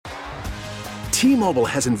T-Mobile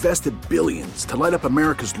has invested billions to light up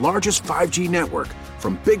America's largest 5G network,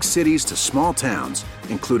 from big cities to small towns,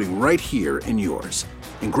 including right here in yours.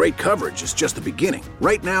 And great coverage is just the beginning.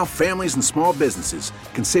 Right now, families and small businesses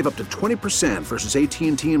can save up to 20% versus AT&T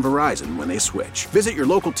and Verizon when they switch. Visit your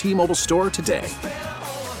local T-Mobile store today.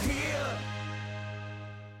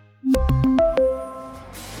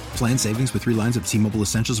 Plan savings with 3 lines of T-Mobile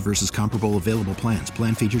Essentials versus comparable available plans.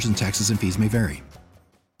 Plan features and taxes and fees may vary.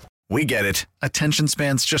 We get it. Attention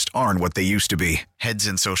spans just aren't what they used to be. Heads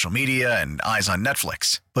in social media and eyes on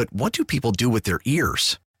Netflix. But what do people do with their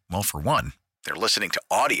ears? Well, for one, they're listening to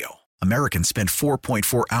audio. Americans spend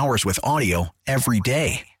 4.4 hours with audio every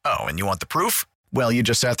day. Oh, and you want the proof? Well, you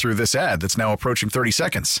just sat through this ad that's now approaching 30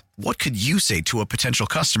 seconds. What could you say to a potential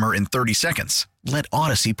customer in 30 seconds? Let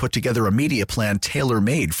Odyssey put together a media plan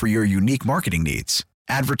tailor-made for your unique marketing needs.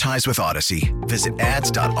 Advertise with Odyssey. Visit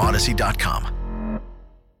ads.odyssey.com.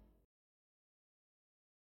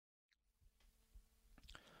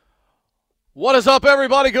 What is up,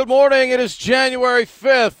 everybody? Good morning. It is January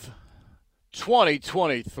 5th,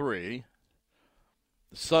 2023.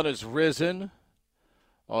 The sun has risen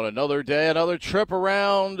on another day, another trip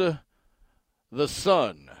around the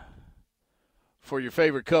sun for your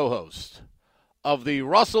favorite co-host of the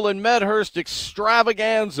Russell and Medhurst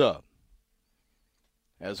extravaganza.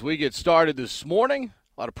 As we get started this morning,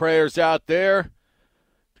 a lot of prayers out there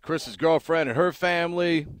to Chris's girlfriend and her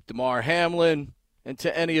family, Damar Hamlin, and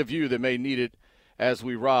to any of you that may need it as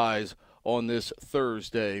we rise on this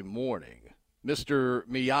Thursday morning. Mr.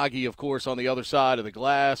 Miyagi, of course, on the other side of the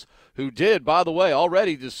glass, who did, by the way,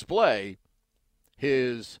 already display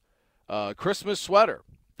his Christmas sweater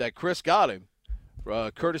that Chris got him,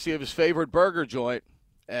 courtesy of his favorite burger joint.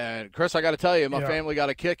 And, Chris, I got to tell you, my family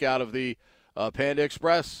got a kick out of the Panda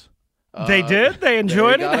Express. They did. They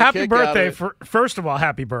enjoyed it. Happy birthday. First of all,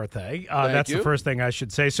 happy birthday. That's you. The first thing I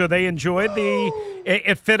should say. So they enjoyed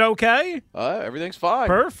it fit okay? Everything's fine.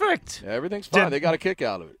 Perfect. Everything's fine. They got a kick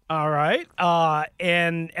out of it. All right.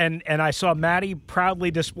 And I saw Maddie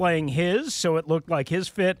proudly displaying his, so it looked like his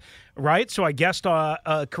fit right. So I guessed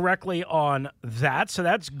correctly on that. So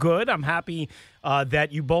that's good. I'm happy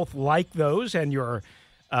that you both like those, and you're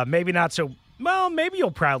maybe not so. Well, maybe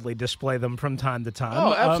you'll proudly display them from time to time.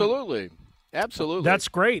 Oh, absolutely. Absolutely. That's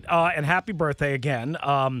great. And happy birthday again.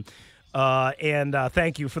 And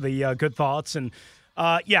thank you for the good thoughts. And,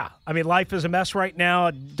 I mean, life is a mess right now.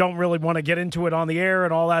 I don't really want to get into it on the air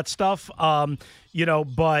and all that stuff,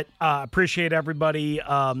 but appreciate everybody,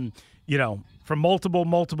 for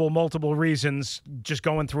multiple reasons, just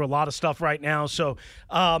going through a lot of stuff right now. So,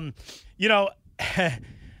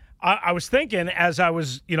 I was thinking as I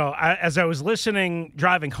was listening,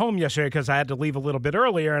 driving home yesterday, because I had to leave a little bit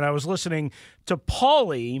earlier, and I was listening to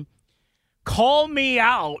Paulie call me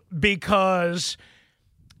out because,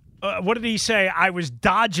 what did he say? I was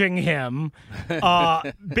dodging him,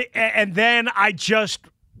 and then I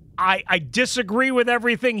disagree with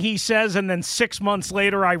everything he says, and then 6 months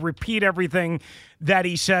later I repeat everything that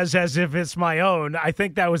he says as if it's my own. I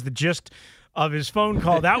think that was the gist of his phone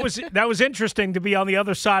call. That was interesting to be on the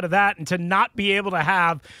other side of that and to not be able to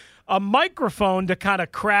have a microphone to kind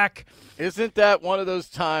of crack. Isn't that one of those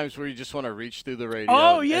times where you just want to reach through the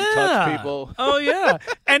radio and touch people? Oh, yeah.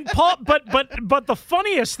 And Paul, but the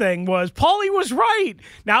funniest thing was Paulie was right.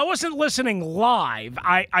 Now, I wasn't listening live.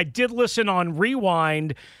 I did listen on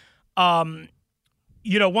rewind, once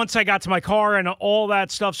I got to my car and all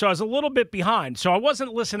that stuff. So I was a little bit behind. So I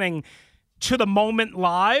wasn't listening to the moment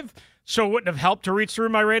live. So it wouldn't have helped to reach through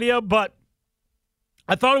my radio, but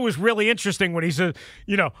I thought it was really interesting when he said,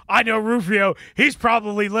 I know Rufio, he's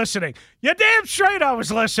probably listening. You're damn straight I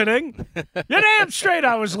was listening. You're damn straight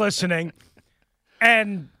I was listening.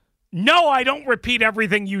 And no, I don't repeat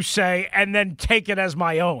everything you say and then take it as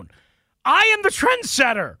my own. I am the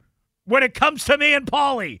trendsetter when it comes to me and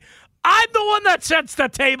Paulie. I'm the one that sets the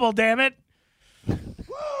table, damn it.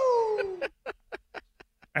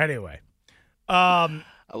 Anyway.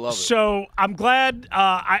 I love it. So I'm glad.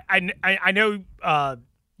 I know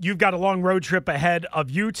you've got a long road trip ahead of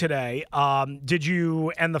you today. Did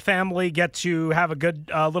you and the family get to have a good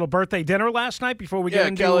little birthday dinner last night before we get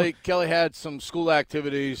into? Kelly had some school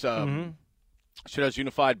activities. She does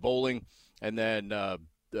unified bowling, and then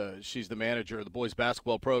she's the manager of the boys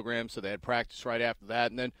basketball program, so they had practice right after that.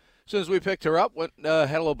 And then as soon as we picked her up, went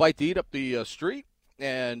had a little bite to eat up the street.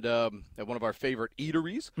 And at one of our favorite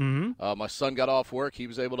eateries. My son got off work. He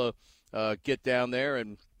was able to get down there.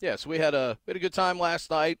 And, so we had a good time last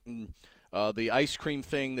night. And the ice cream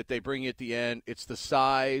thing that they bring you at the end, it's the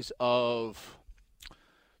size of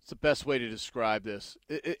 – it's the best way to describe this.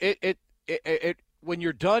 It when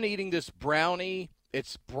you're done eating this brownie,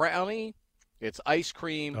 it's ice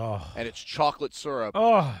cream, and it's chocolate syrup.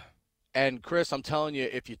 Oh. And, Chris, I'm telling you,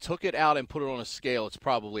 if you took it out and put it on a scale, it's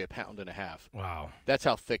probably 1.5 pounds. Wow. That's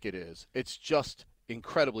how thick it is. It's just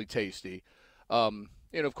incredibly tasty.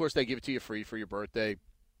 Of course, they give it to you free for your birthday.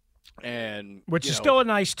 Which is still a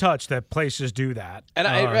nice touch that places do that.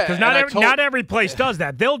 Because not every place does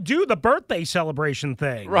that. They'll do the birthday celebration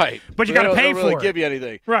thing. Right. But you got to pay for it. They don't really for it. give you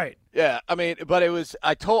anything. Right. Yeah, I mean, but it was.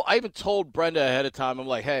 I even told Brenda ahead of time. I'm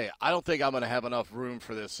like, hey, I don't think I'm going to have enough room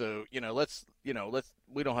for this. So let's.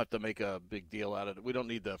 We don't have to make a big deal out of it. We don't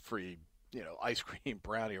need the free, ice cream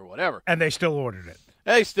brownie or whatever. And they still ordered it.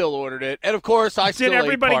 They still ordered it, and of course, Did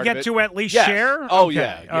everybody get to at least share? Oh okay.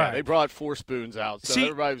 yeah. Right. They brought 4 spoons out, so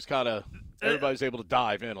everybody was able to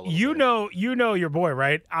dive in a little bit. You know your boy,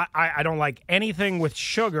 right? I don't like anything with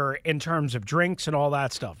sugar in terms of drinks and all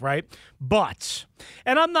that stuff, right? But,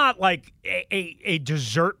 and I'm not like a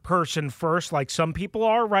dessert person first like some people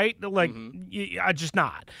are, right? Like, I'm just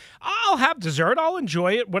not. I'll have dessert. I'll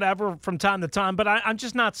enjoy it, whatever, from time to time, but I'm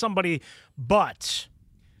just not somebody. But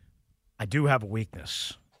I do have a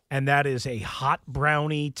weakness, and that is a hot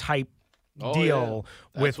brownie type deal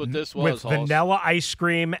with vanilla ice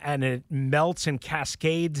cream, and it melts and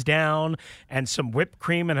cascades down, and some whipped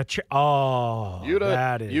cream and you would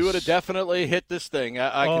have definitely hit this thing.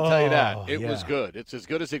 I can tell you that it was good. It's as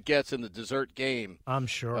good as it gets in the dessert game. I'm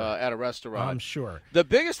sure at a restaurant. I'm sure. The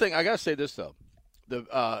biggest thing, I gotta say this though,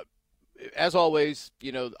 as always,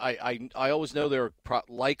 I always know there are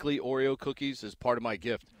likely Oreo cookies as part of my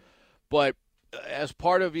gift, but as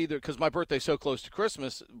part of because my birthday's so close to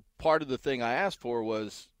Christmas, part of the thing I asked for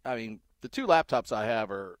was, the 2 laptops I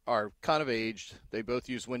have are kind of aged. They both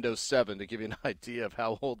use Windows 7 to give you an idea of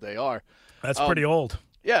how old they are. That's pretty old.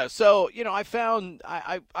 Yeah, so, I found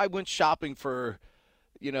I went shopping for,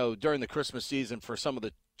 during the Christmas season for some of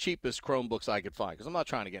the cheapest Chromebooks I could find because I'm not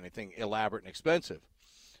trying to get anything elaborate and expensive.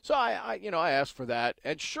 So I asked for that,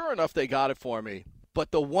 and sure enough, they got it for me.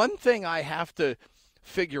 But the one thing I have to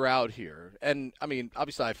figure out here, and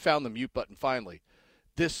obviously I found the mute button finally,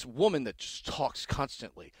 this woman that just talks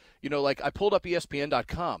constantly, I pulled up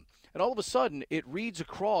ESPN.com, and all of a sudden it reads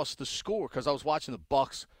across the score because I was watching the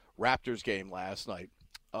Bucks Raptors game last night,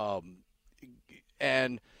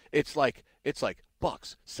 and it's like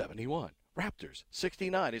Bucks 71, Raptors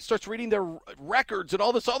 69. It starts reading their records and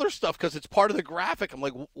all this other stuff because it's part of the graphic. I'm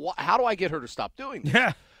like, how do I get her to stop doing this?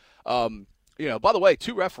 Yeah. By the way,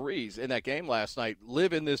 2 referees in that game last night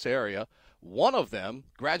live in this area. One of them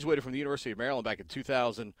graduated from the University of Maryland back in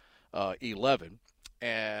 2011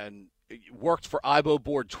 and worked for IBO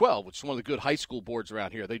Board 12, which is one of the good high school boards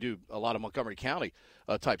around here. They do a lot of Montgomery County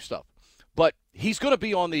type stuff. But he's going to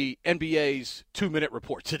be on the NBA's 2-minute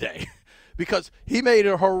report today because he made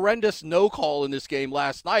a horrendous no call in this game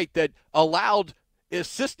last night that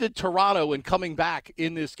assisted Toronto in coming back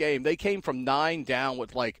in this game. They came from 9 down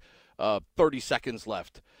with 30 seconds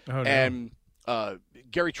left. Oh, no. And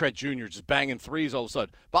Gary Trent Jr. just banging threes all of a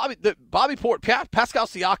sudden. Pascal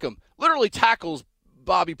Siakam literally tackles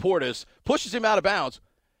Bobby Portis, pushes him out of bounds,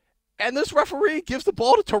 and this referee gives the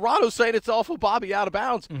ball to Toronto saying it's off of Bobby out of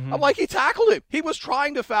bounds. I'm like, he tackled him. He was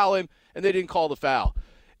trying to foul him, and they didn't call the foul.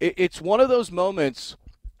 It's one of those moments,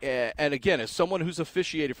 and again, as someone who's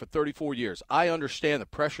officiated for 34 years, I understand the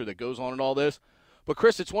pressure that goes on in all this. But,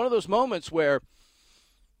 Chris, it's one of those moments where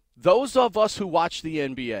those of us who watch the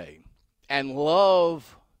NBA and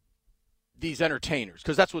love these entertainers,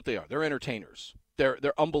 because that's what they are. They're entertainers. They're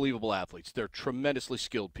unbelievable athletes. They're tremendously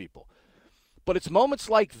skilled people. But it's moments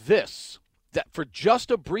like this that for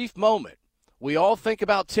just a brief moment, we all think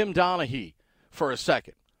about Tim Donaghy for a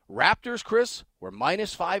second. Raptors, Chris, were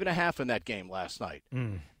minus 5.5 in that game last night.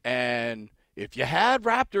 And if you had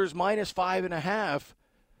Raptors minus 5.5,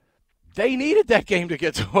 they needed that game to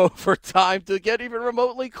get to overtime to get even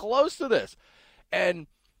remotely close to this. And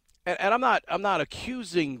I'm not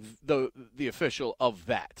accusing the official of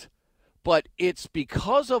that, but it's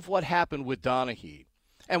because of what happened with Donaghy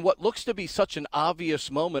and what looks to be such an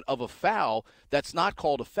obvious moment of a foul that's not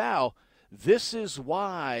called a foul. This is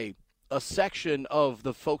why a section of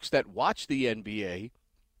the folks that watch the NBA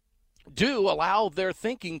do allow their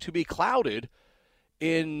thinking to be clouded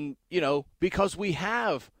because we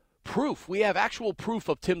have proof. We have actual proof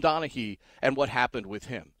of Tim Donaghy and what happened with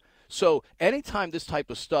him. So anytime this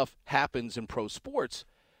type of stuff happens in pro sports,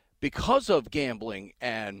 because of gambling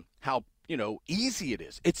and how, easy it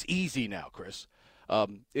is. It's easy now, Chris.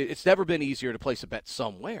 It's never been easier to place a bet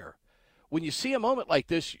somewhere. When you see a moment like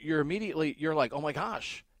this, you're like, oh my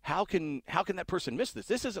gosh, how can that person miss this?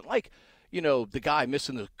 This isn't like, the guy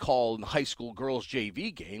missing the call in the high school girls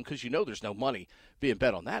JV game because there's no money being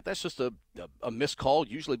bet on that. That's just a missed call,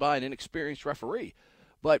 usually by an inexperienced referee.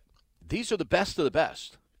 But these are the best of the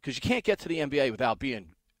best because you can't get to the NBA without being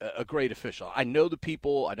a great official. I know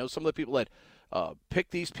some of the people that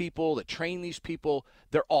pick these people, that train these people.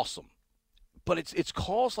 They're awesome. But it's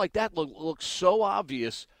calls like that look so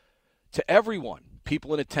obvious to everyone.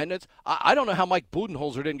 People in attendance. I don't know how Mike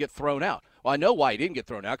Budenholzer didn't get thrown out. Well, I know why he didn't get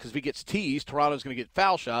thrown out, because if he gets teased, Toronto's going to get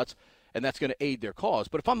foul shots, and that's going to aid their cause.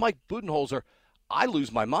 But if I'm Mike Budenholzer, I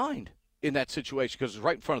lose my mind in that situation because it's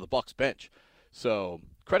right in front of the Bucks bench. So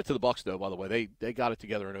credit to the Bucks, though, by the way. They got it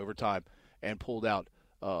together in overtime and pulled out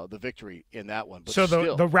the victory in that one. But so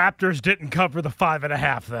the Raptors didn't cover the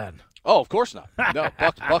 5.5 then? Oh, of course not. No,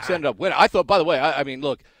 Bucks ended up winning. I thought, by the way, I mean,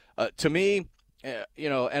 look, to me,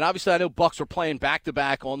 and obviously I know Bucks were playing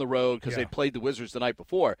back-to-back on the road because they played the Wizards the night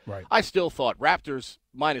before. Right. I still thought Raptors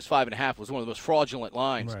minus 5.5 was one of the most fraudulent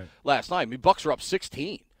lines last night. I mean, Bucks were up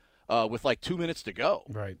 16 with like 2 minutes to go.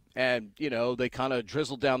 Right. And, they kind of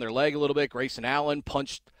drizzled down their leg a little bit. Grayson Allen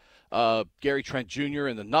punched Gary Trent Jr.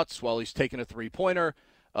 in the nuts while he's taking a three-pointer.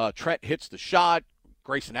 Trent hits the shot.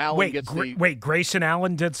 Grayson Allen gets Grayson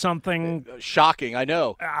Allen did something shocking. I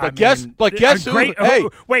know, but guess who?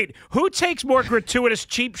 Who takes more gratuitous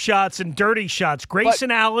cheap shots and dirty shots, Grayson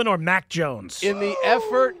Allen or Mac Jones? In the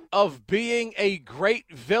effort of being a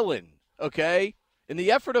great villain, okay? In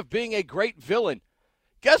the effort of being a great villain,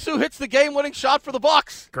 guess who hits the game-winning shot for the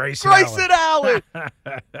Bucks? Grayson Allen.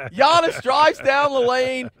 Giannis drives down the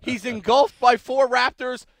lane. He's engulfed by 4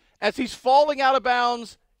 Raptors as he's falling out of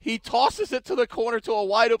bounds. He tosses it to the corner to a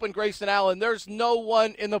wide-open Grayson Allen. There's no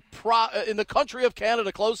one in the country of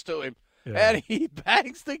Canada close to him. Yeah. And he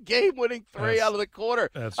bangs the game-winning three out of the corner.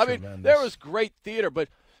 I mean, there was great theater. But,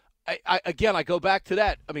 I go back to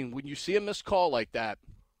that. I mean, when you see a missed call like that,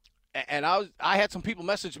 and I had some people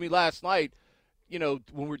message me last night, when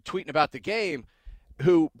we were tweeting about the game,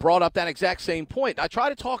 who brought up that exact same point. I try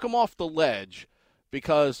to talk them off the ledge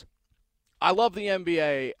because – I love the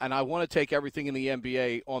NBA, and I want to take everything in the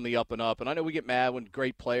NBA on the up and up. And I know we get mad when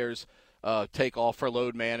great players take off for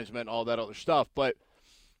load management and all that other stuff. But,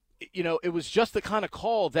 it was just the kind of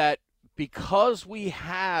call that because we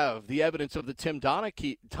have the evidence of the Tim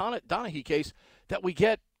Donaghy case that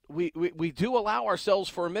we do allow ourselves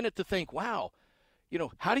for a minute to think, wow,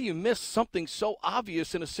 how do you miss something so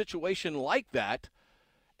obvious in a situation like that?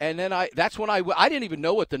 And then that's when I didn't even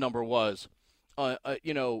know what the number was. At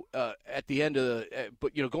the end of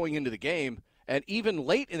going into the game and even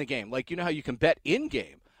late in the game, like, how you can bet in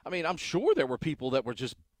game. I mean, I'm sure there were people that were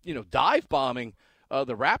just, dive bombing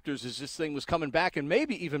the Raptors as this thing was coming back and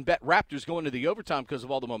maybe even bet Raptors going to the overtime because of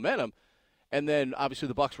all the momentum. And then obviously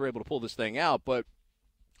the Bucks were able to pull this thing out, but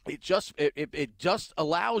it just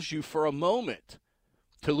allows you for a moment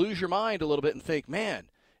to lose your mind a little bit and think, man,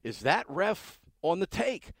 is that ref on the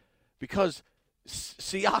take? Because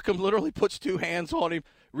Siakam literally puts 2 hands on him,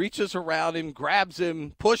 reaches around him, grabs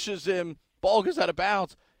him, pushes him, ball goes out of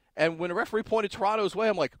bounds. And when the referee pointed Toronto's way,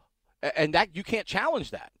 I'm like, and that you can't challenge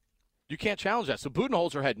that. You can't challenge that. So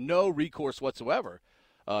Budenholzer had no recourse whatsoever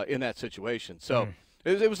in that situation. So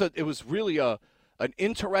it was really an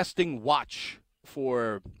interesting watch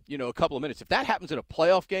for a couple of minutes. If that happens in a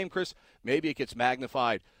playoff game, Chris, maybe it gets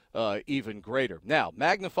magnified even greater. Now,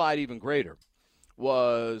 magnified even greater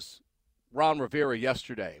was Ron Rivera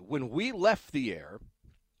yesterday. When we left the air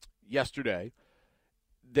yesterday,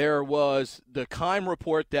 there was the Keim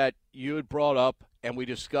report that you had brought up and we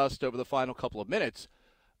discussed over the final couple of minutes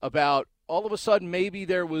about all of a sudden maybe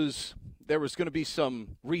there was going to be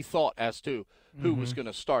some rethought as to who was going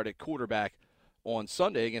to start at quarterback on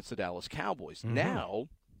Sunday against the Dallas Cowboys. Now,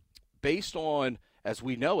 based on, as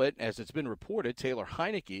we know it, as it's been reported, Taylor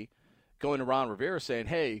Heinicke going to Ron Rivera saying,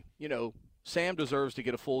 hey, Sam deserves to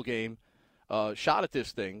get a full game shot at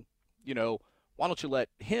this thing, why don't you let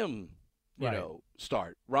him,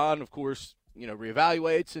 start? Ron, of course,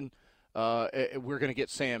 reevaluates, and we're going to get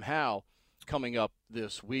Sam Howell coming up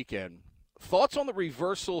this weekend. Thoughts on the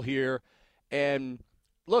reversal here? And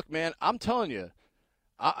look, man, I'm telling you,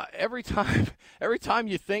 every time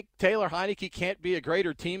you think Taylor Heinicke can't be a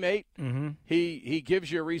greater teammate, he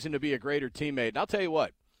gives you a reason to be a greater teammate. And I'll tell you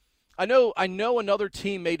what, I know another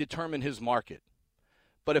team may determine his market.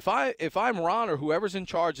 But if I'm Ron or whoever's in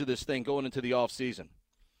charge of this thing going into the offseason,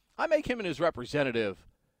 I make him and his representative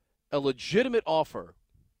a legitimate offer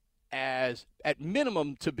as, at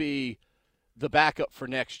minimum, to be the backup for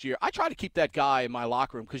next year. I try to keep that guy in my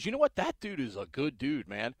locker room because you know what? That dude is a good dude,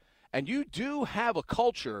 man. And you do have a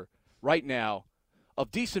culture right now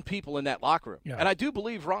of decent people in that locker room. Yeah. And I do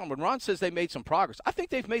believe Ron, when Ron says they made some progress, I think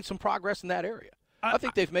they've made some progress in that area. I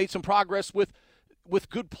think they've made some progress with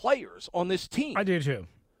good players on this team. I do too.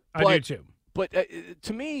 I do too. But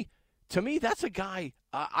to me, that's a guy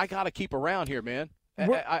I got to keep around here, man.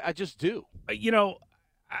 I just do. You know,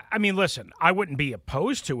 I mean, listen, I wouldn't be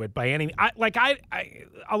opposed to it by any.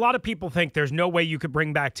 A lot of people think there's no way you could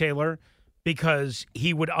bring back Taylor because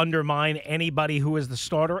he would undermine anybody who is the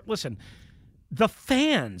starter. Listen, the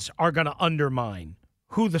fans are going to undermine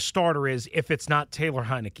who the starter is if it's not Taylor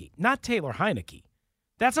Heinicke. Not Taylor Heinicke.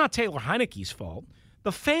 That's not Taylor Heinicke's fault.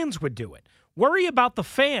 The fans would do it. Worry about the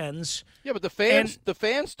fans. Yeah, but the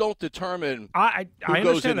fans don't determine who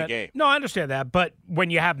goes in the game. No, I understand that. But when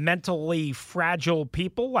you have mentally fragile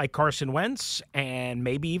people like Carson Wentz and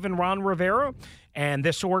maybe even Ron Rivera and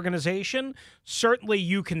this organization, certainly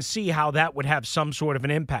you can see how that would have some sort of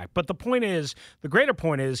an impact. But the greater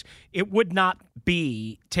point is, it would not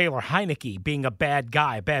be Taylor Heinicke being a bad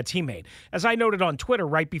guy, a bad teammate. As I noted on Twitter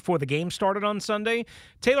right before the game started on Sunday,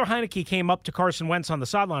 Taylor Heinicke came up to Carson Wentz on the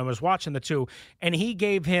sideline, was watching the two, and he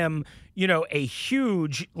gave him, a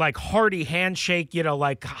huge, hearty handshake,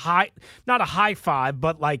 not a high five,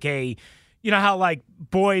 but like a, how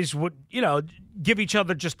boys would, give each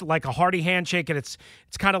other just like a hearty handshake, and it's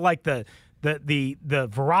kind of like the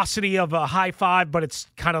veracity of a high five, but it's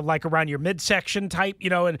kind of like around your midsection type,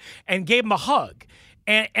 and gave him a hug.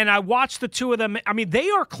 And I watched the two of them. I mean, they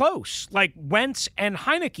are close, like Wentz and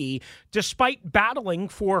Heinicke, despite battling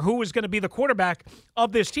for who was going to be the quarterback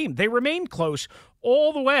of this team. They remained close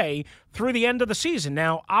all the way through the end of the season.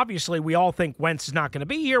 Now, obviously, we all think Wentz is not going to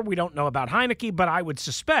be here. We don't know about Heinicke, but I would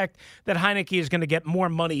suspect that Heinicke is going to get more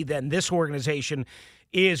money than this organization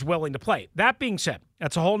is willing to play. That being said,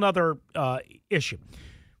 that's a whole nother issue.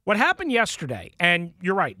 What happened yesterday, and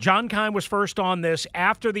you're right, John Kine was first on this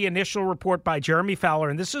after the initial report by Jeremy Fowler,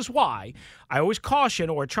 and this is why I always caution,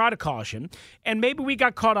 or try to caution, and maybe we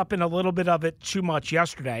got caught up in a little bit of it too much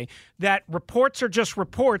yesterday, that reports are just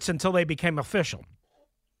reports until they became official.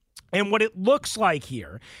 And what it looks like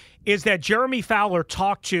here is that Jeremy Fowler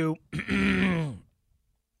talked to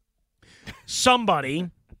somebody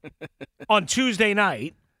on Tuesday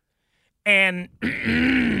night and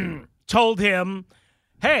told him,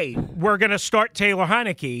 hey, we're going to start Taylor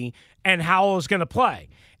Heinicke, and Howell's going to play.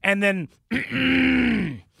 And then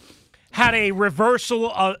had a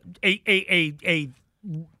reversal, a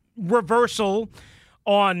reversal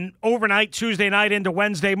on overnight, Tuesday night into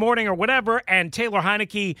Wednesday morning or whatever, and Taylor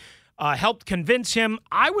Heinicke helped convince him.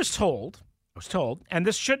 I was told, and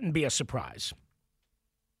this shouldn't be a surprise,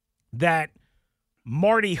 that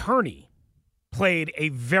Marty Hurney played a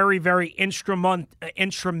very, very instrumental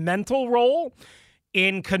role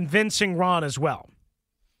in convincing Ron as well.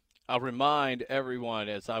 I'll remind everyone,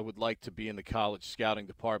 as I would like to be in the college scouting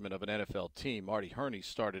department of an NFL team, Marty Hurney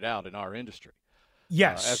started out in our industry.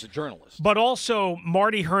 Yes. As a journalist. But also,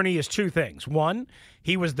 Marty Hurney is two things. One,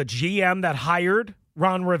 he was the GM that hired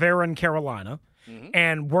Ron Rivera in Carolina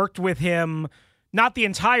and worked with him not the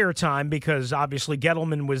entire time, because obviously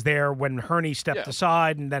Gettleman was there when Hurney stepped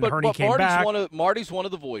aside, and then Hurney came back. Marty's one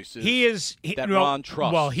of the voices Ron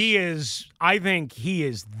trusts. Well, I think he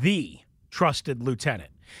is the trusted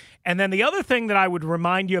lieutenant. And then the other thing that I would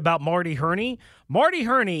remind you about Marty Hurney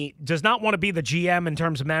does not want to be the GM in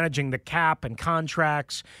terms of managing the cap and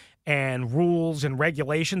contracts and rules and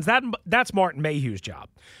regulations. That's Martin Mayhew's job.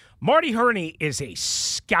 Marty Hurney is a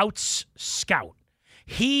scout's scout.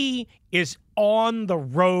 He is on the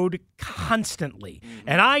road constantly.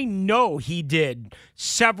 And I know he did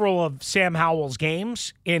several of Sam Howell's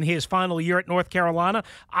games in his final year at North Carolina.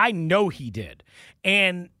 I know he did.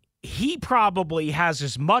 And he probably has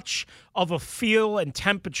as much of a feel and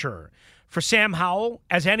temperature for Sam Howell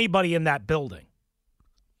as anybody in that building.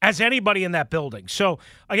 So,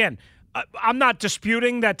 again, I'm not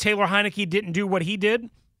disputing that Taylor Heinicke didn't do what he did.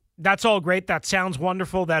 That's all great. That sounds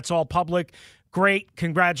wonderful. That's all public. Great.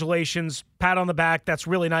 Congratulations. Pat on the back. That's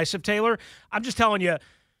really nice of Taylor. I'm just telling you,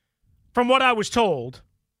 from what I was told,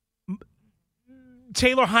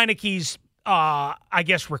 Taylor Heinicke's,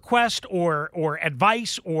 request or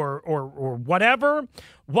advice or whatever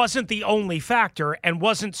wasn't the only factor, and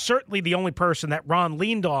wasn't certainly the only person that Ron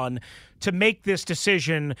leaned on to make this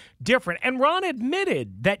decision different. And Ron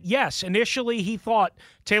admitted that, yes, initially he thought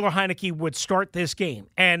Taylor Heinicke would start this game.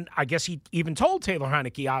 And I guess he even told Taylor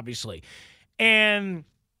Heinicke, obviously. And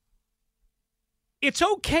it's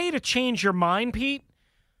okay to change your mind, Pete.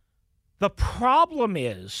 The problem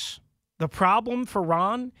for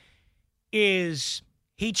Ron is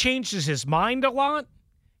he changes his mind a lot.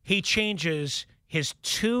 He changes his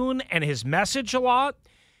tune and his message a lot.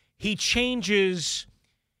 he changes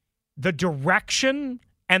the direction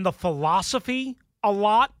and the philosophy a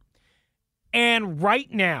lot. And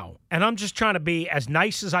right now, and I'm just trying to be as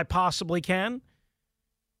nice as I possibly can,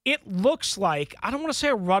 it looks like, I don't want to say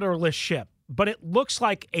a rudderless ship, but it looks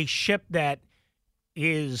like a ship that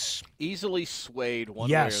is easily swayed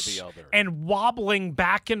one way or the other. And wobbling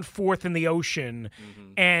back and forth in the ocean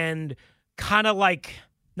and kind of like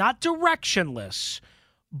not directionless,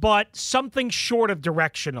 but something short of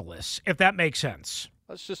directionless, if that makes sense.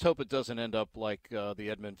 Let's just hope it doesn't end up like the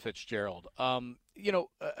Edmund Fitzgerald.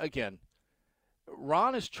 Again,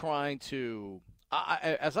 Ron is trying to,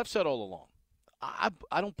 as I've said all along,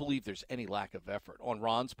 I don't believe there's any lack of effort on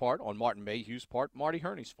Ron's part, on Martin Mayhew's part, Marty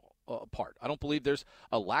Herney's part. I don't believe there's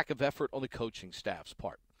a lack of effort on the coaching staff's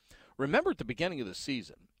part. Remember at the beginning of the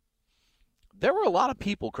season, there were a lot of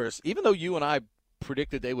people, Chris, even though you and I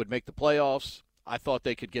predicted they would make the playoffs, I thought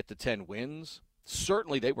they could get to 10 wins.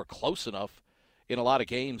 Certainly they were close enough in a lot of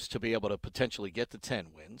games to be able to potentially get to 10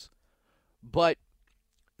 wins. But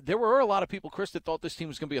there were a lot of people, Chris, that thought this team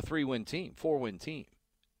was going to be a 3-win team, 4-win team,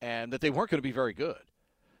 and that they weren't going to be very good.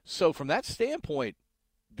 So from that standpoint,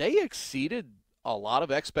 they exceeded a lot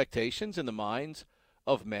of expectations in the minds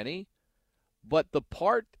of many. But the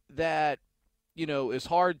part that, is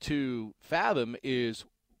hard to fathom is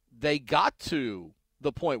they got to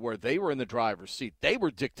the point where they were in the driver's seat. They were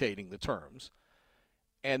dictating the terms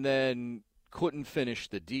and then couldn't finish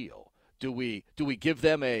the deal. Do we give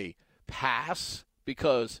them a pass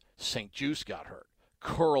because St. Juice got hurt,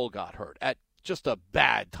 Curl got hurt at just a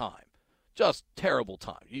bad time, just terrible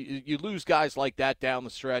time? You lose guys like that down the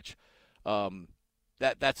stretch.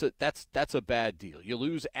 That's a bad deal. You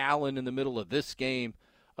lose Allen in the middle of this game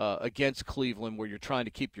against Cleveland, where you're trying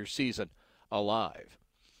to keep your season alive.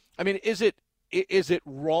 I mean, is it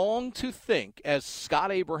wrong to think, as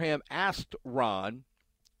Scott Abraham asked Ron,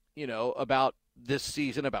 about this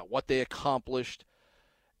season, about what they accomplished,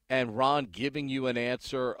 and Ron giving you an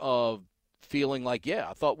answer of feeling like, yeah,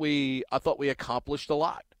 I thought we accomplished a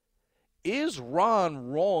lot? Is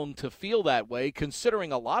Ron wrong to feel that way,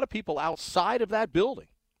 considering a lot of people outside of that building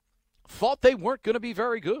thought they weren't going to be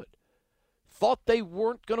very good, thought they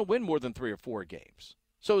weren't going to win more than 3 or 4 games?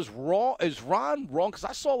 So is Ron wrong? Because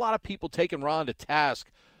I saw a lot of people taking Ron to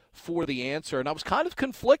task for the answer, and I was kind of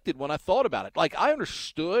conflicted when I thought about it. Like, I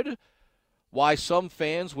understood why some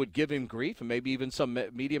fans would give him grief, and maybe even some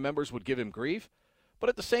media members would give him grief. But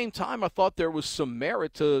at the same time, I thought there was some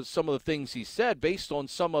merit to some of the things he said based on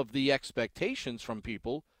some of the expectations from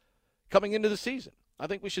people coming into the season. I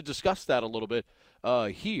think we should discuss that a little bit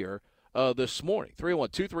here this morning.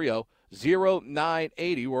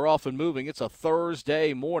 301-230-0980. We're off and moving. It's a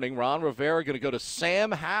Thursday morning. Ron Rivera going to go to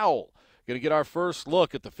Sam Howell. Going to get our first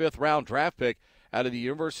look at the 5th-round draft pick out of the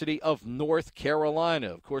University of North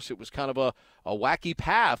Carolina. Of course, it was kind of a wacky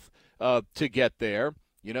path to get there.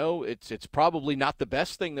 It's probably not the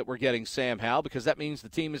best thing that we're getting Sam Howell, because that means the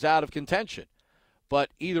team is out of contention.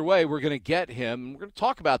 But either way, we're going to get him. We're going to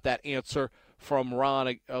talk about that answer from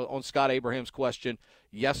Ron on Scott Abraham's question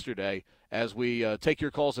yesterday as we take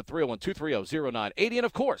your calls at 301-230-0980. And,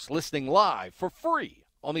 of course, listening live for free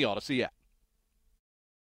on the Odyssey app.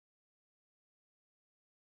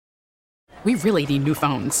 We really need new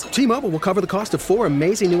phones. T-Mobile will cover the cost of 4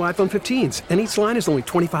 amazing new iPhone 15s, and each line is only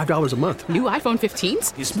 $25 a month. New iPhone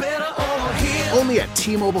 15s? It's better over here. Only at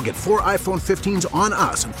T-Mobile, get 4 iPhone 15s on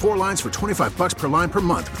us and 4 lines for $25 per line per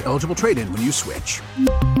month with eligible trade-in when you switch.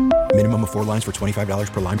 Minimum of 4 lines for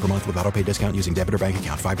 $25 per line per month with autopay discount using debit or bank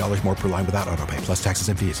account. $5 more per line without autopay, plus taxes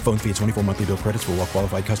and fees. Phone fee at 24 monthly bill credits for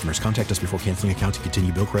well-qualified customers. Contact us before canceling account to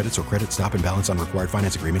continue bill credits or credit stop and balance on required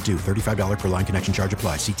finance agreement due. $35 per line connection charge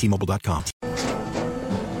applies. See T-Mobile.com.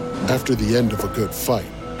 After the end of a good fight,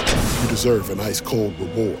 you deserve an ice-cold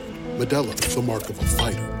reward. Modelo is the mark of a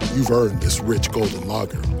fighter. You've earned this rich golden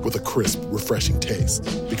lager with a crisp, refreshing taste.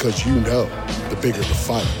 Because you know, the bigger the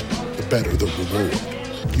fight, the better the reward.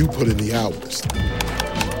 You put in the hours,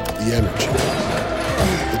 the energy,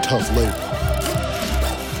 the tough labor.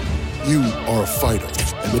 You are a fighter,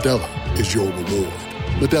 and Modelo is your reward.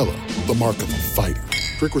 Modelo, the mark of a fighter.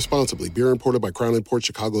 Drink responsibly. Beer imported by Crown Imports,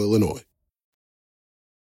 Chicago, Illinois.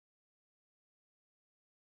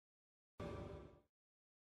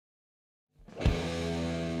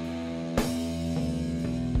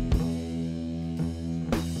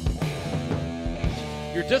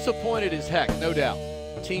 You're disappointed as heck, no doubt.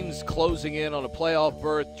 Teams closing in on a playoff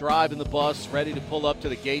berth, driving the bus, ready to pull up to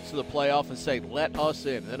the gates of the playoff and say, let us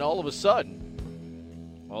in. And then all of a sudden,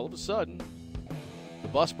 the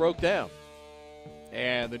bus broke down.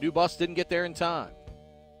 And the new bus didn't get there in time.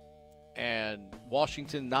 And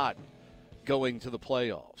Washington not going to the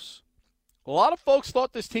playoffs. A lot of folks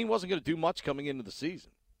thought this team wasn't going to do much coming into the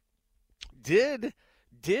season. Did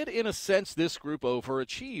in a sense, this group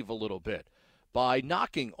overachieve a little bit by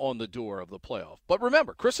knocking on the door of the playoff. But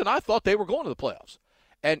remember, Chris and I thought they were going to the playoffs.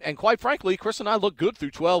 And quite frankly, Chris and I looked good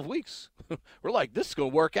through 12 weeks. We're like, this is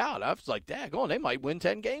going to work out. I was like, daggone, they might win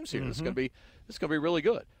 10 games here. This is going to be really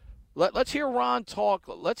good. Let's hear Ron talk.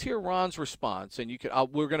 Let's hear Ron's response, and you can.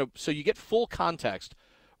 So you get full context.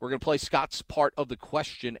 We're going to play Scott's part of the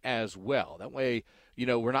question as well. That way,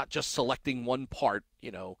 we're not just selecting one part,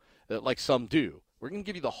 like some do. We're going to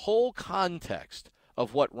give you the whole context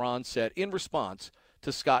of what Ron said in response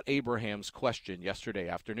to Scott Abraham's question yesterday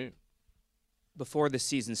afternoon. Before the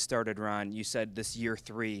season started, Ron, you said this year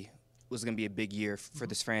 3 was going to be a big year for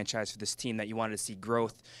this franchise, for this team, that you wanted to see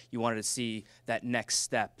growth, you wanted to see that next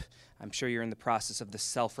step. I'm sure you're in the process of the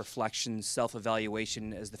self-reflection,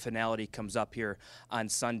 self-evaluation as the finality comes up here on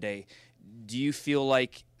Sunday. Do you feel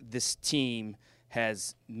like this team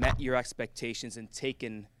has met your expectations and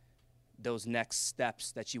taken those next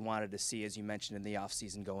steps that you wanted to see, as you mentioned, in the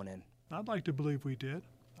offseason going in? I'd like to believe we did.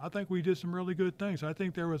 I think we did some really good things. I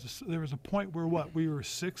think there was a point where we were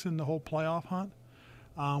 6th in the whole playoff hunt.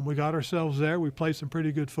 We got ourselves there. We played some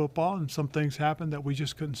pretty good football, and some things happened that we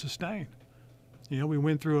just couldn't sustain. We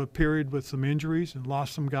went through a period with some injuries and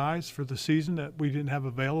lost some guys for the season that we didn't have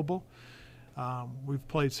available. We've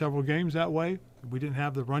played several games that way. We didn't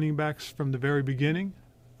have the running backs from the very beginning.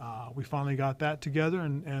 We finally got that together,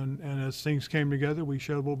 and as things came together, we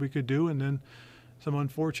showed what we could do, and then some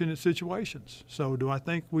unfortunate situations. So do I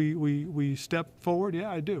think we stepped forward?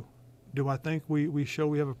 Yeah, I do. Do I think we show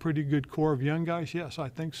we have a pretty good core of young guys? Yes, I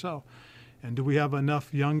think so. And do we have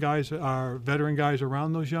enough young guys, our veteran guys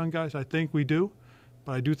around those young guys? I think we do.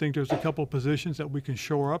 But I do think there's a couple of positions that we can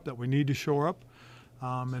shore up, that we need to shore up.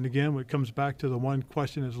 And again, it comes back to the one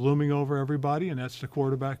question that's looming over everybody, and that's the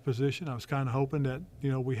quarterback position. I was kind of hoping that,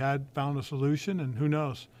 we had found a solution, and who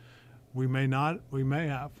knows? We may not, we may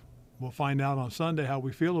have. We'll find out on Sunday how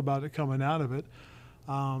we feel about it coming out of it.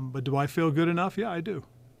 But do I feel good enough? Yeah, I do.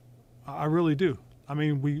 I really do. I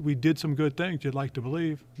mean, we did some good things, you'd like to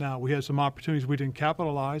believe. Now, we had some opportunities we didn't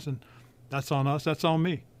capitalize, and that's on us. That's on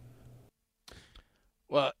me.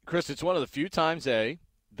 Well, Chris, it's one of the few times,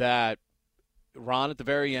 that Ron at the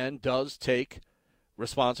very end does take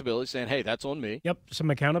responsibility, saying, hey, that's on me. Yep, some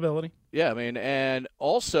accountability. Yeah, and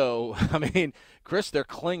also, Chris, they're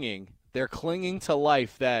clinging to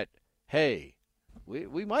life that, hey,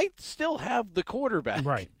 we might still have the quarterback.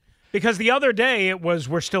 Right. Because the other day it was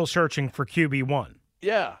we're still searching for QB1.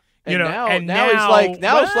 Yeah. And now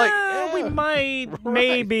it's like, we might, right.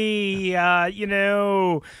 maybe,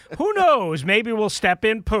 who knows? Maybe we'll step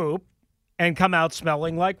in poop and come out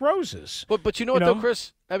smelling like roses. But you know what, though,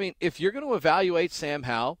 Chris? If you're going to evaluate Sam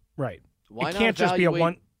Howell, right? Why it not can't just be a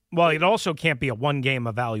one. Well, it also can't be a one-game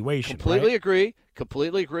evaluation. Completely right?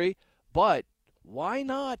 agree. But why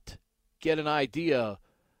not get an idea?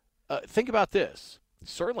 Think about this.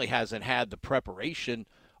 Certainly hasn't had the preparation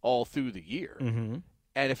all through the year. Mm-hmm.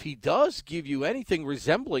 And if he does give you anything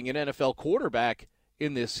resembling an NFL quarterback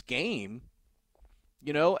in this game,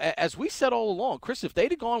 as we said all along, Chris, if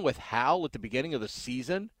they'd have gone with Howell at the beginning of the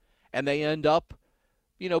season and they end up,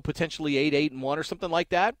 potentially 8-8-1 or something like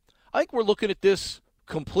that, I think we're looking at this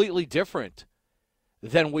completely different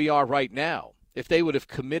than we are right now. If they would have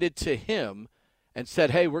committed to him and said,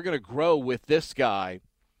 hey, we're going to grow with this guy,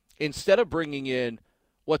 instead of bringing in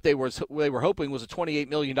what they were hoping was a $28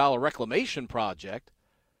 million reclamation project,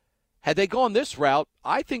 had they gone this route,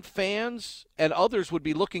 I think fans and others would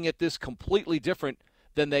be looking at this completely different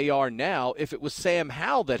than they are now if it was Sam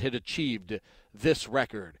Howell that had achieved this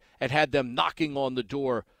record and had them knocking on the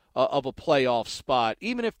door of a playoff spot,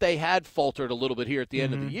 even if they had faltered a little bit here at the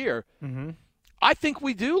end of the year. Mm-hmm. I think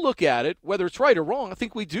we do look at it, whether it's right or wrong, I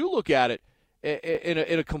think we do look at it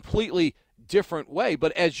in a completely different way.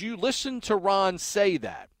 But as you listen to Ron say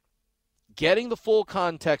that, getting the full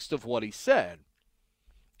context of what he said,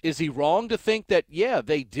 is he wrong to think that, yeah,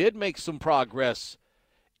 they did make some progress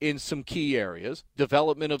in some key areas,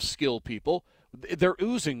 development of skill people? They're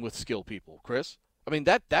oozing with skill people, Chris.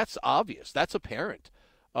 That's obvious. That's apparent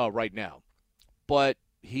right now. But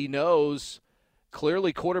he knows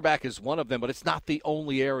clearly quarterback is one of them, but it's not the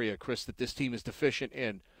only area, Chris, that this team is deficient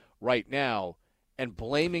in right now. And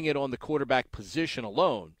blaming it on the quarterback position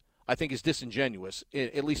alone, I think, is disingenuous,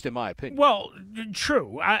 at least in my opinion. Well,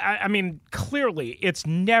 true. I mean, clearly it's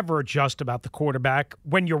never just about the quarterback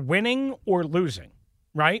when you're winning or losing,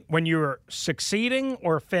 right? When you're succeeding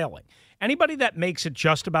or failing. Anybody that makes it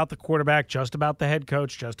just about the quarterback, just about the head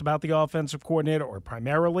coach, just about the offensive coordinator, or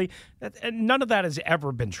primarily, none of that has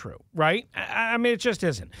ever been true, right? I mean, it just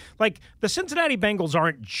isn't. Like, the Cincinnati Bengals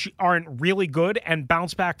aren't really good and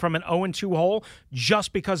bounce back from an 0-2 hole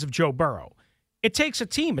just because of Joe Burrow. It takes a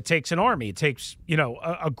team. It takes an army. It takes,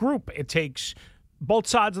 a group. It takes both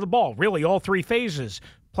sides of the ball, really all three phases,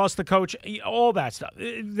 plus the coach, all that stuff.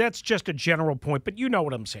 That's just a general point, but you know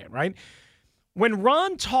what I'm saying, right? When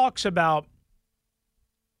Ron talks about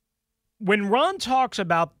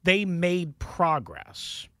they made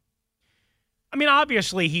progress, I mean,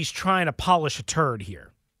 obviously he's trying to polish a turd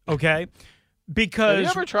here, okay? Because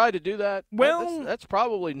have you ever tried to do that? Well, that's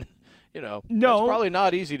probably, no, that's probably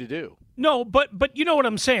not easy to do. No, but you know what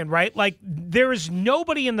I'm saying, right? Like, there is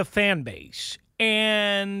nobody in the fan base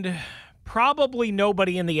and probably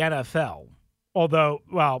nobody in the NFL, although,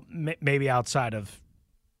 well, maybe outside of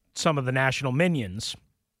some of the national minions,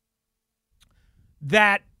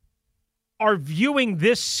 that are viewing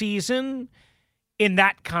this season in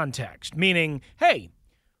that context, meaning, hey,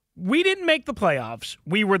 we didn't make the playoffs.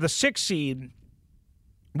 We were the 6th seed.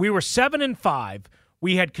 We were 7-5.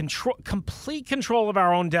 We had complete control of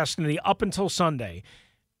our own destiny up until Sunday,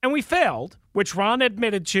 and we failed, which Ron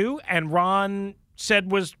admitted to, and Ron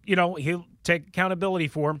said was, he'll take accountability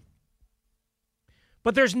for.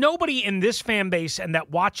 But there's nobody in this fan base and that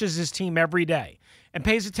watches his team every day and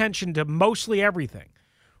pays attention to mostly everything,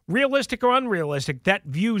 realistic or unrealistic, that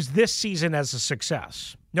views this season as a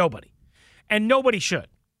success. Nobody. And nobody should.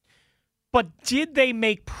 But did they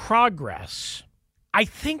make progress? I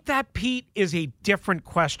think that, Pete, is a different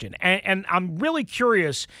question. And I'm really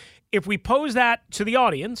curious if we pose that to the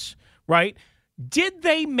audience, right? Did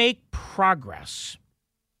they make progress?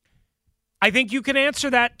 I think you can answer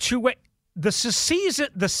that two ways. The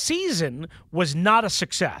season was not a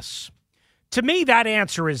success. To me, that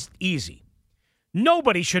answer is easy.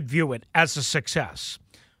 Nobody should view it as a success.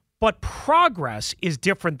 But progress is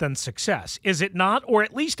different than success, is it not? Or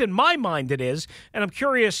at least in my mind it is. And I'm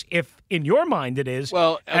curious if in your mind it is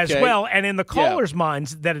as well, and in the callers'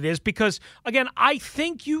 minds that it is. Because, again, I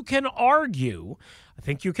think you can argue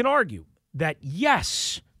that,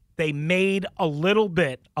 yes, they made a little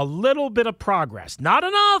bit of progress. Not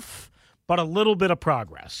enough, but a little bit of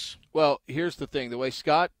progress. Well, here's the thing. The way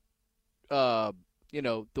Scott,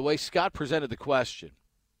 presented the question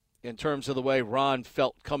in terms of the way Ron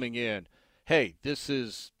felt coming in, hey, this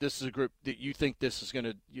is a group that you think this is going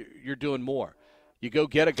to – you're doing more. You go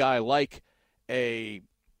get a guy like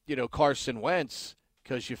Carson Wentz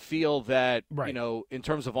because you feel that, right, in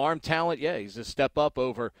terms of arm talent, yeah, he's a step up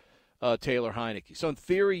over Taylor Heineke. So in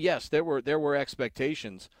theory, yes, there were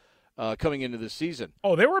expectations coming into this season.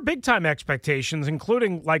 Oh, there were big-time expectations,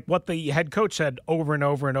 including like what the head coach said over and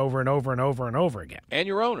over and over and over and over and over again. And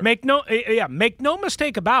your owner. Make no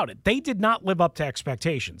mistake about it. They did not live up to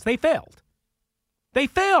expectations. They failed.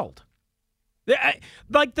 Like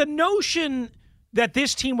the notion that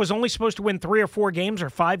this team was only supposed to win 3 or 4 games or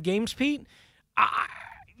 5 games, Pete,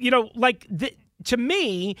 to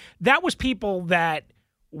me, that was people that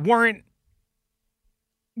weren't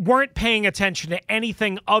paying attention to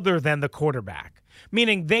anything other than the quarterback,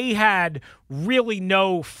 meaning they had really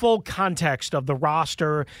no full context of the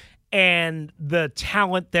roster and the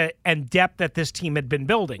talent and depth that this team had been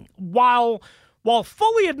building. While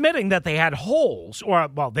fully admitting that they had holes,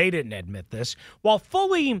 they didn't admit this, while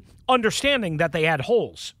fully understanding that they had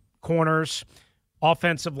holes, corners,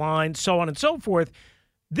 offensive line, so on and so forth,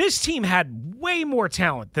 this team had way more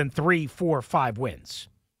talent than 3, 4, 5 wins.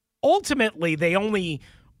 Ultimately, they only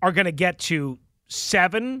are going to get to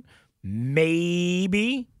 7,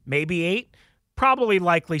 maybe 8, probably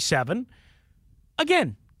likely 7.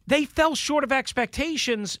 Again, they fell short of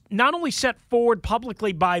expectations, not only set forward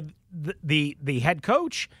publicly by the head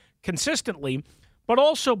coach consistently, but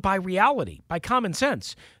also by reality, by common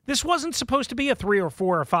sense. This wasn't supposed to be a 3 or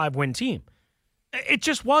 4 or 5 win team. It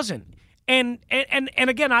just wasn't. And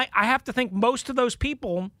again, I have to think most of those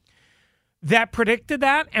people that predicted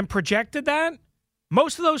that and projected that,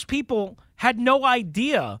 most of those people had no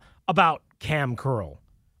idea about Cam Curl,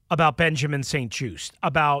 about Benjamin St-Juste,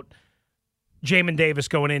 about Jamin Davis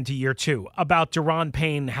going into year 2, about Daron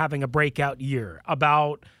Payne having a breakout year,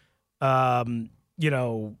 about Brian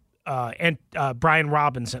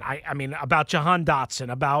Robinson. I mean, about Jahan Dotson,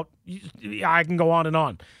 about I can go on and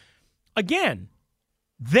on. Again,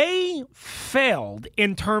 they failed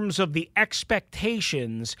in terms of the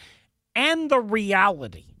expectations and the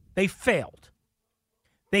reality. They failed.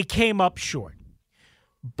 They came up short.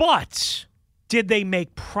 But did they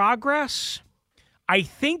make progress? I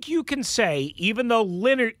think you can say, even though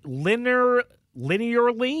linearly,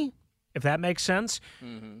 if that makes sense.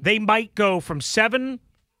 Mm-hmm. They might go from 7-10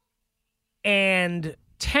 to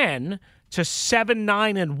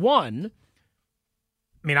 7-9-1.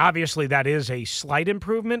 I mean, obviously that is a slight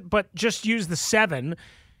improvement, but just use the 7.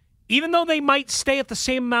 Even though they might stay at the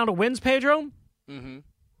same amount of wins, Pedro,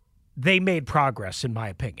 they made progress, in my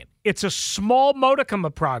opinion. It's a small modicum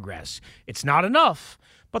of progress. It's not enough,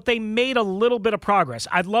 but they made a little bit of progress.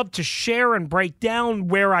 I'd love to share and break down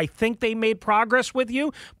where I think they made progress with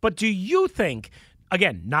you, but do you think,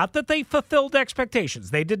 again, not that they fulfilled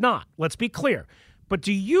expectations. They did not. Let's be clear. But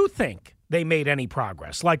do you think they made any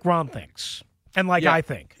progress, like Ron thinks? And I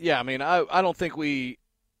think. Yeah, I mean, I don't think we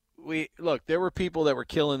look, there were people that were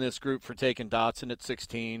killing this group for taking Dotson at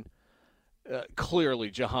 16. Clearly,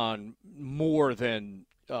 Jahan more than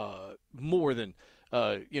took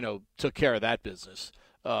care of that business.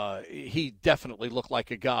 He definitely looked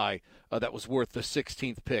like a guy that was worth the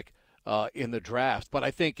 16th pick in the draft. But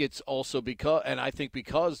I think it's also because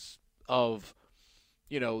of,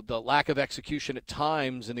 the lack of execution at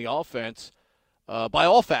times in the offense, by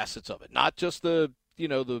all facets of it, not just the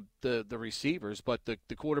receivers, but the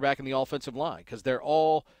quarterback and the offensive line, because they're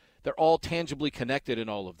all tangibly connected in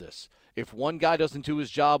all of this. If one guy doesn't do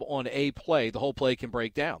his job on a play, the whole play can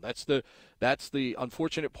break down. That's the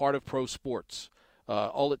unfortunate part of pro sports.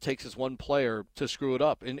 All it takes is one player to screw it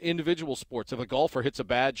up. In individual sports, if a golfer hits a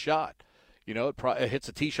bad shot, it hits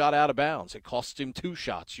a tee shot out of bounds. It costs him 2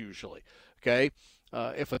 shots usually. Okay,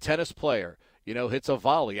 if a tennis player hits a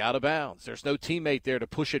volley out of bounds, there's no teammate there to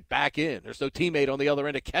push it back in. There's no teammate on the other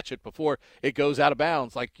end to catch it before it goes out of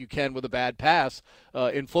bounds like you can with a bad pass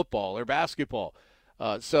in football or basketball.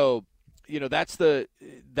 So that's the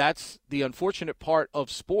unfortunate part of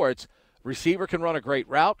sports. Receiver can run a great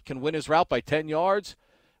route, can win his route by 10 yards,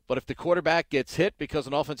 but if the quarterback gets hit because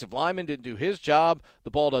an offensive lineman didn't do his job,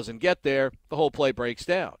 the ball doesn't get there, the whole play breaks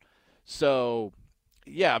down. So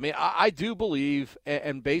yeah, I mean, I do believe,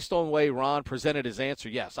 and based on the way Ron presented his answer,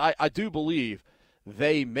 yes, I do believe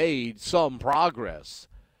they made some progress.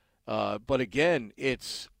 But again,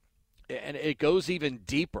 it goes even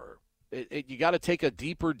deeper. You got to take a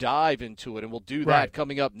deeper dive into it, and we'll do that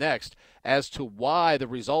coming up next as to why the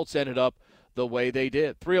results ended up the way they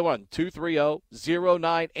did.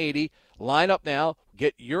 301-230-0980. Line up now.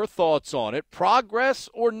 Get your thoughts on it. Progress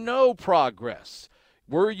or no progress?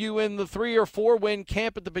 Were you in the 3 or 4 win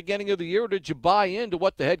camp at the beginning of the year, or did you buy into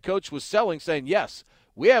what the head coach was selling, saying, yes,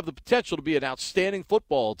 we have the potential to be an outstanding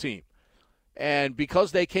football team? And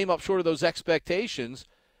because they came up short of those expectations,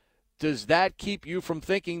 does that keep you from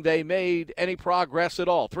thinking they made any progress at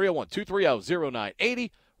all?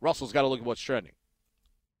 301-230-0980. Russell's got to look at what's trending.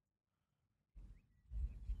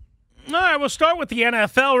 All right, we'll start with the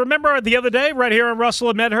NFL. Remember the other day, right here on Russell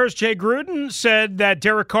and Medhurst, Jay Gruden said that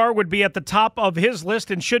Derek Carr would be at the top of his list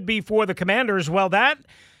and should be for the Commanders. Well, that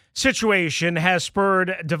situation has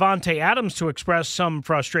spurred Davante Adams to express some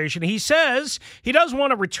frustration. He says he does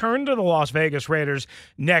want to return to the Las Vegas Raiders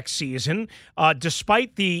next season,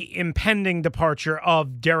 despite the impending departure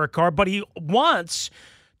of Derek Carr, but he wants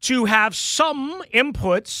to have some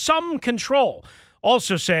input, some control.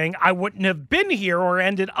 Also saying, I wouldn't have been here or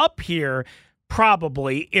ended up here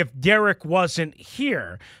probably if Derek wasn't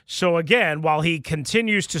here. So again, while he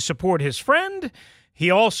continues to support his friend,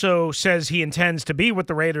 he also says he intends to be with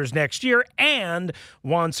the Raiders next year and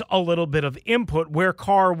wants a little bit of input where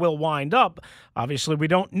Carr will wind up. Obviously, we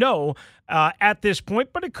don't know at this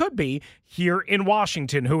point, but it could be here in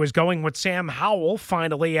Washington, who is going with Sam Howell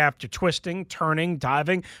finally after twisting, turning,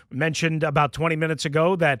 diving. We mentioned about 20 minutes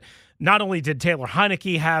ago that not only did Taylor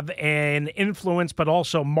Heineke have an influence, but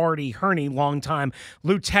also Marty Herney, longtime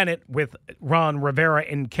lieutenant with Ron Rivera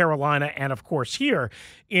in Carolina, and of course here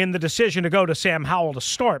in the decision to go to Sam Howell to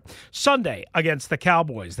start Sunday against the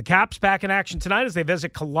Cowboys. The Caps back in action tonight as they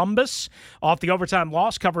visit Columbus off the overtime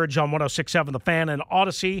loss. Coverage on 106.7 The Fan and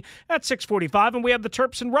Odyssey at 6:45, and we have the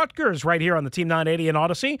Terps and Rutgers right here on the Team 980 and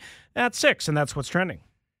Odyssey at 6, and that's what's trending.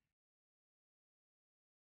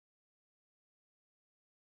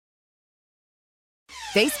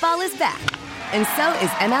 Baseball is back, and so is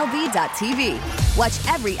MLB.tv.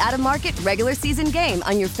 Watch every out-of-market regular season game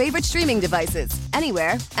on your favorite streaming devices,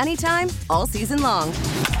 anywhere, anytime, all season long.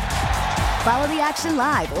 Follow the action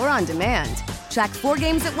live or on demand. Track 4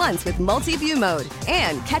 games at once with multi-view mode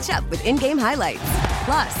and catch up with in-game highlights.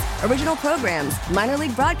 Plus, original programs, minor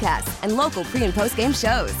league broadcasts, and local pre- and post-game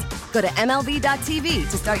shows. Go to MLB.tv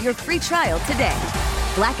to start your free trial today.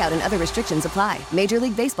 Blackout and other restrictions apply. Major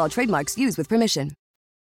League Baseball trademarks used with permission.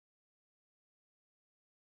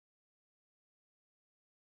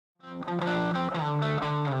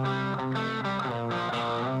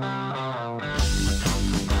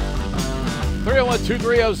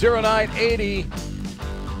 230-0980.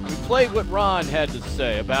 We played what Ron had to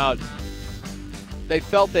say about they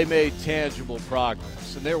felt they made tangible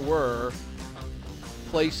progress. And there were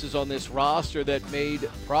places on this roster that made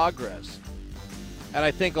progress. And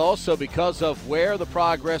I think also because of where the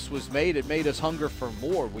progress was made, it made us hunger for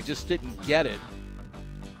more. We just didn't get it.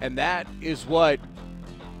 And that's where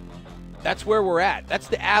we're at. That's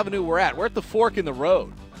the avenue we're at. We're at the fork in the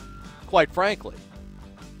road, quite frankly.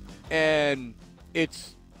 And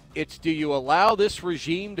it's do you allow this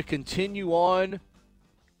regime to continue on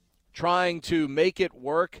trying to make it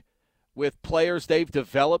work with players they've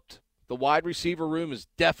developed? The wide receiver room is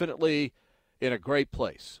definitely in a great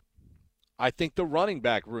place. I think the running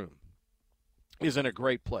back room is in a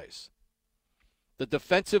great place. The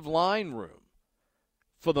defensive line room,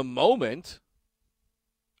 for the moment,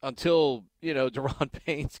 until, Daron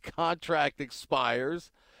Payne's contract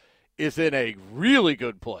expires, is in a really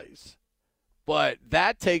good place. But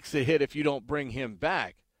that takes a hit if you don't bring him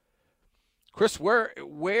back. Chris,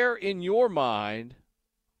 where in your mind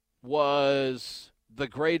was the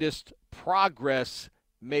greatest progress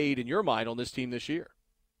made in your mind on this team this year?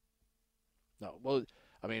 No, well,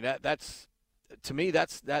 I mean that's to me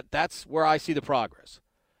that's where I see the progress.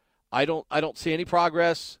 I don't see any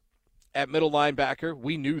progress at middle linebacker.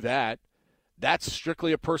 We knew that. That's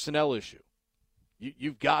strictly a personnel issue.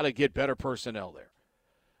 You've got to get better personnel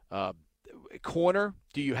there. Corner,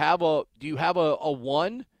 do you have a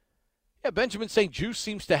one? Yeah, Benjamin St. Juste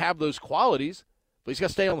seems to have those qualities, but he's got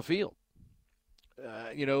to stay on the field.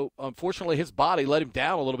 Unfortunately, his body let him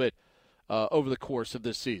down a little bit over the course of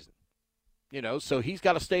this season. So he's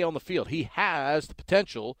got to stay on the field. He has the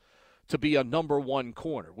potential to be a number one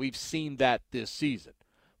corner. We've seen that this season.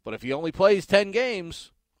 But if he only plays 9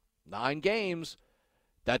 games,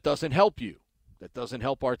 that doesn't help you. That doesn't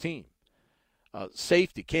help our team.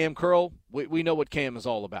 Safety, Cam Curl, we know what Cam is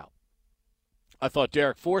all about. I thought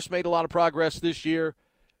Derek Force made a lot of progress this year.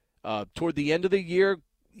 Toward the end of the year,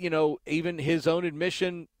 even his own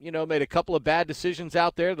admission, made a couple of bad decisions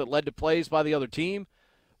out there that led to plays by the other team.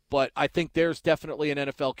 But I think there's definitely an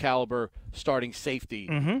NFL caliber starting safety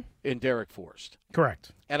in Derek Force.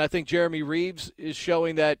 Correct. And I think Jeremy Reeves is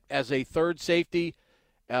showing that as a third safety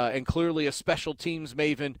and clearly a special teams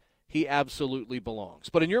maven, he absolutely belongs.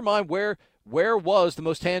 But in your mind, where was the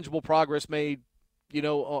most tangible progress made,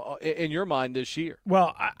 in your mind this year?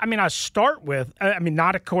 Well, I start with,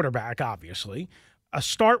 not a quarterback, obviously. I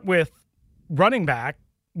start with running back,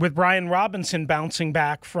 with Brian Robinson bouncing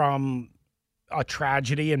back from a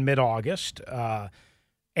tragedy in mid-August,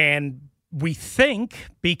 and we think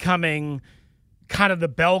becoming kind of the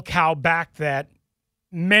bell cow back that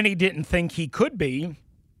many didn't think he could be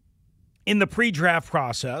in the pre-draft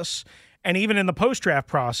process and even in the post-draft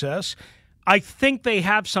process. I think they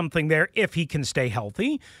have something there if he can stay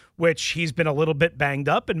healthy, which he's been a little bit banged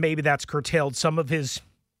up, and maybe that's curtailed some of his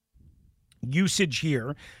usage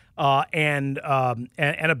here. And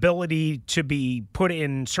ability to be put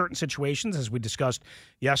in certain situations, as we discussed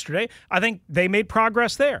yesterday. I think they made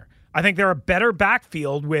progress there. I think they're a better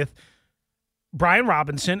backfield with Brian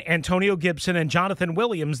Robinson, Antonio Gibson, and Jonathan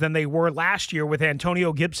Williams than they were last year with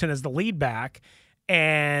Antonio Gibson as the lead back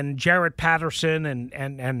and Jarrett Patterson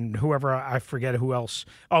and whoever, I forget who else.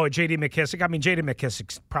 Oh, J.D. McKissick. I mean, J.D.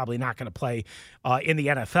 McKissick's probably not going to play in the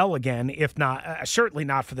NFL again, if not, certainly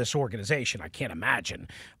not for this organization. I can't imagine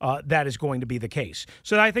that is going to be the case.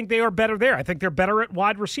 So I think they are better there. I think they're better at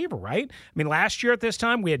wide receiver, right? I mean, last year at this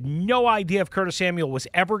time, we had no idea if Curtis Samuel was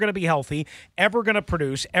ever going to be healthy, ever going to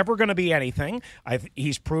produce, ever going to be anything.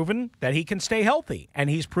 He's proven that he can stay healthy, and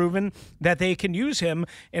he's proven that they can use him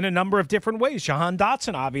in a number of different ways. Jahan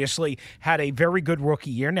Dotson obviously had a very good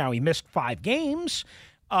rookie year. Now he missed 5 games.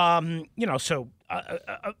 Like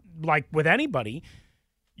with anybody,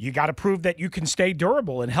 you got to prove that you can stay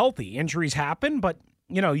durable and healthy. Injuries happen, but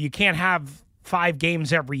you can't have 5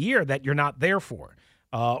 games every year that you're not there for,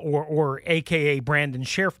 or AKA Brandon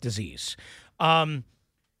Sheriff disease. So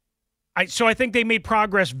I think they made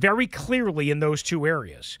progress very clearly in those 2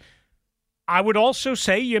 areas. I would also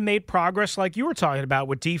say you made progress like you were talking about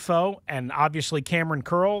with Defoe and obviously Cameron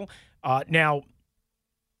Curl. Now,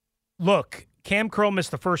 look, Cam Curl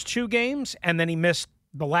missed the first 2 games, and then he missed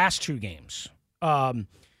the last 2 games of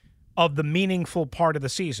the meaningful part of the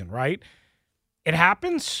season, right? It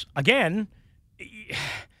happens. Again,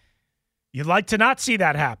 you'd like to not see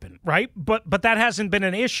that happen, right? But that hasn't been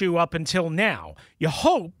an issue up until now. You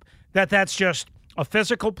hope that that's just a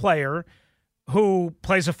physical player who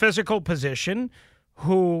plays a physical position,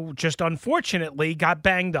 who just unfortunately got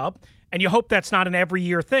banged up, and you hope that's not an every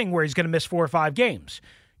year thing where he's going to miss 4 or 5 games.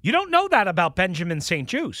 You don't know that about Benjamin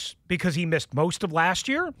St-Juste because he missed most of last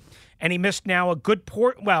year, and he missed now a good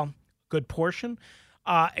portion.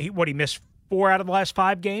 He missed 4 out of the last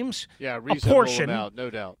 5 games. Yeah, reasonable amount, no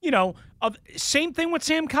doubt. Same thing with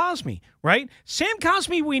Sam Cosmi, right? Sam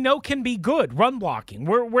Cosmi we know can be good run blocking.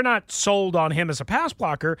 We're not sold on him as a pass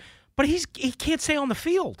blocker, but he can't stay on the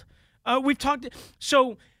field. We've talked.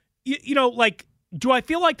 So, do I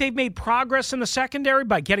feel like they've made progress in the secondary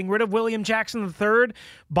by getting rid of William Jackson III,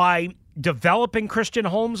 by developing Christian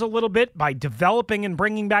Holmes a little bit, by developing and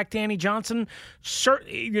bringing back Danny Johnson,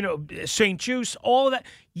 St-Juste, all of that?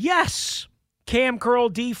 Yes. Cam Curl,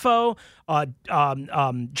 Defoe,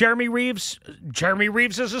 Jeremy Reeves. Jeremy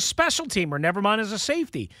Reeves is a special teamer, never mind as a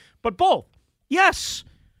safety. But both, yes,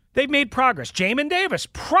 they've made progress. Jamin Davis,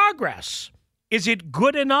 progress. Is it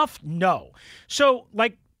good enough? No. So,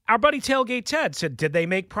 like our buddy Tailgate Ted said, did they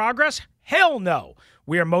make progress? Hell no.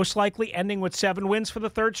 We are most likely ending with 7 wins for the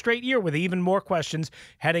 3rd straight year, with even more questions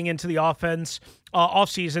heading into the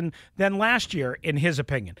offseason than last year, in his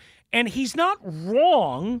opinion. And he's not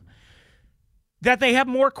wrong that they have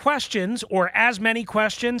more questions or as many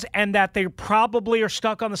questions, and that they probably are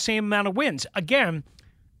stuck on the same amount of wins. Again,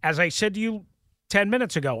 as I said to you 10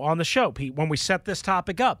 minutes ago on the show, Pete, when we set this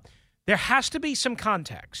topic up, there has to be some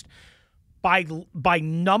context. By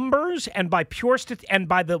numbers and by pure and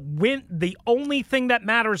by the win, the only thing that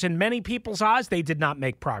matters in many people's eyes, they did not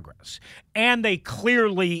make progress. And they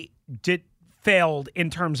clearly failed in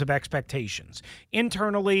terms of expectations,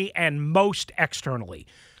 internally and most externally.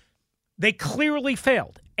 They clearly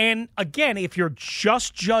failed. And again, if you're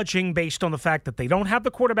just judging based on the fact that they don't have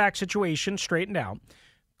the quarterback situation straightened out,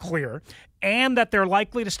 clear, and that they're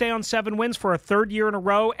likely to stay on 7 wins for a 3rd year in a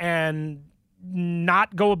row and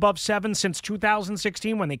not go above 7 since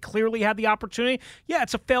 2016 when they clearly had the opportunity, yeah,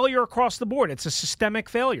 it's a failure across the board. It's a systemic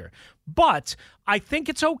failure. But I think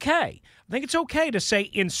it's okay. I think it's okay to say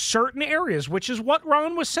in certain areas, which is what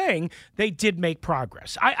Ron was saying, they did make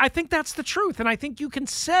progress. I think that's the truth. And I think you can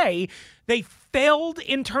say they failed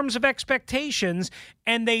in terms of expectations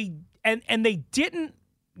and they didn't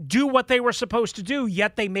do what they were supposed to do,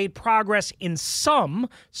 yet they made progress in some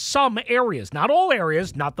areas. Not all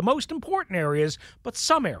areas, not the most important areas, but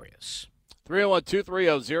some areas.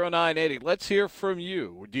 301-230-0980. Let's hear from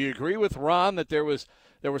you. Do you agree with Ron that there was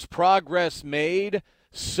progress made?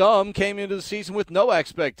 Some came into the season with no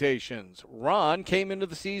expectations. Ron came into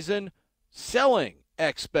the season selling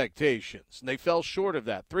expectations, and they fell short of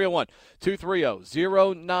that.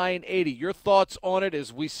 301-230-0980. Your thoughts on it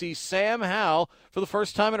as we see Sam Howell for the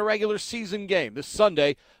first time in a regular season game this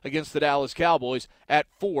Sunday against the Dallas Cowboys at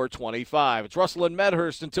 4:25. It's Russell and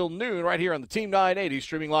Medhurst until noon right here on the Team 980,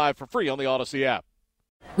 streaming live for free on the Odyssey app.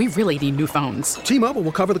 We really need new phones. T-Mobile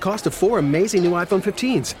will cover the cost of 4 amazing new iPhone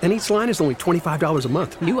 15s, and each line is only $25 a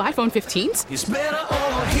month. New iPhone 15s? It's better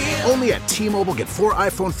over here. Only at T-Mobile, get 4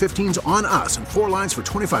 iPhone 15s on us and 4 lines for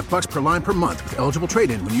 $25 per line per month with eligible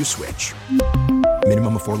trade-in when you switch.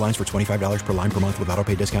 Minimum of 4 lines for $25 per line per month with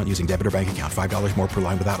autopay discount using debit or bank account. $5 more per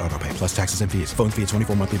line without autopay, plus taxes and fees. Phone fee at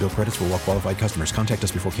 24 monthly bill credits for well-qualified customers. Contact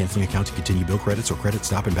us before canceling account to continue bill credits or credit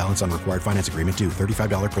stop and balance on required finance agreement due.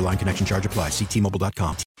 $35 per line connection charge applies. See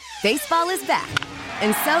T-Mobile.com. Baseball is back,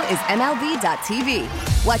 and so is MLB.tv.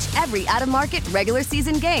 Watch every out-of-market regular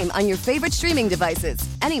season game on your favorite streaming devices.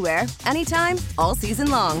 Anywhere, anytime, all season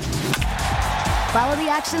long. Follow the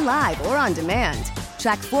action live or on demand.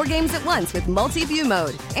 Track 4 games at once with multi-view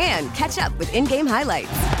mode and catch up with in-game highlights.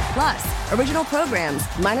 Plus, original programs,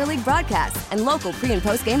 minor league broadcasts, and local pre- and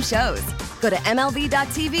post-game shows. Go to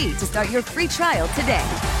MLB.tv to start your free trial today.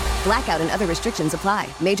 Blackout and other restrictions apply.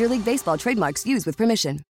 Major League Baseball trademarks used with permission.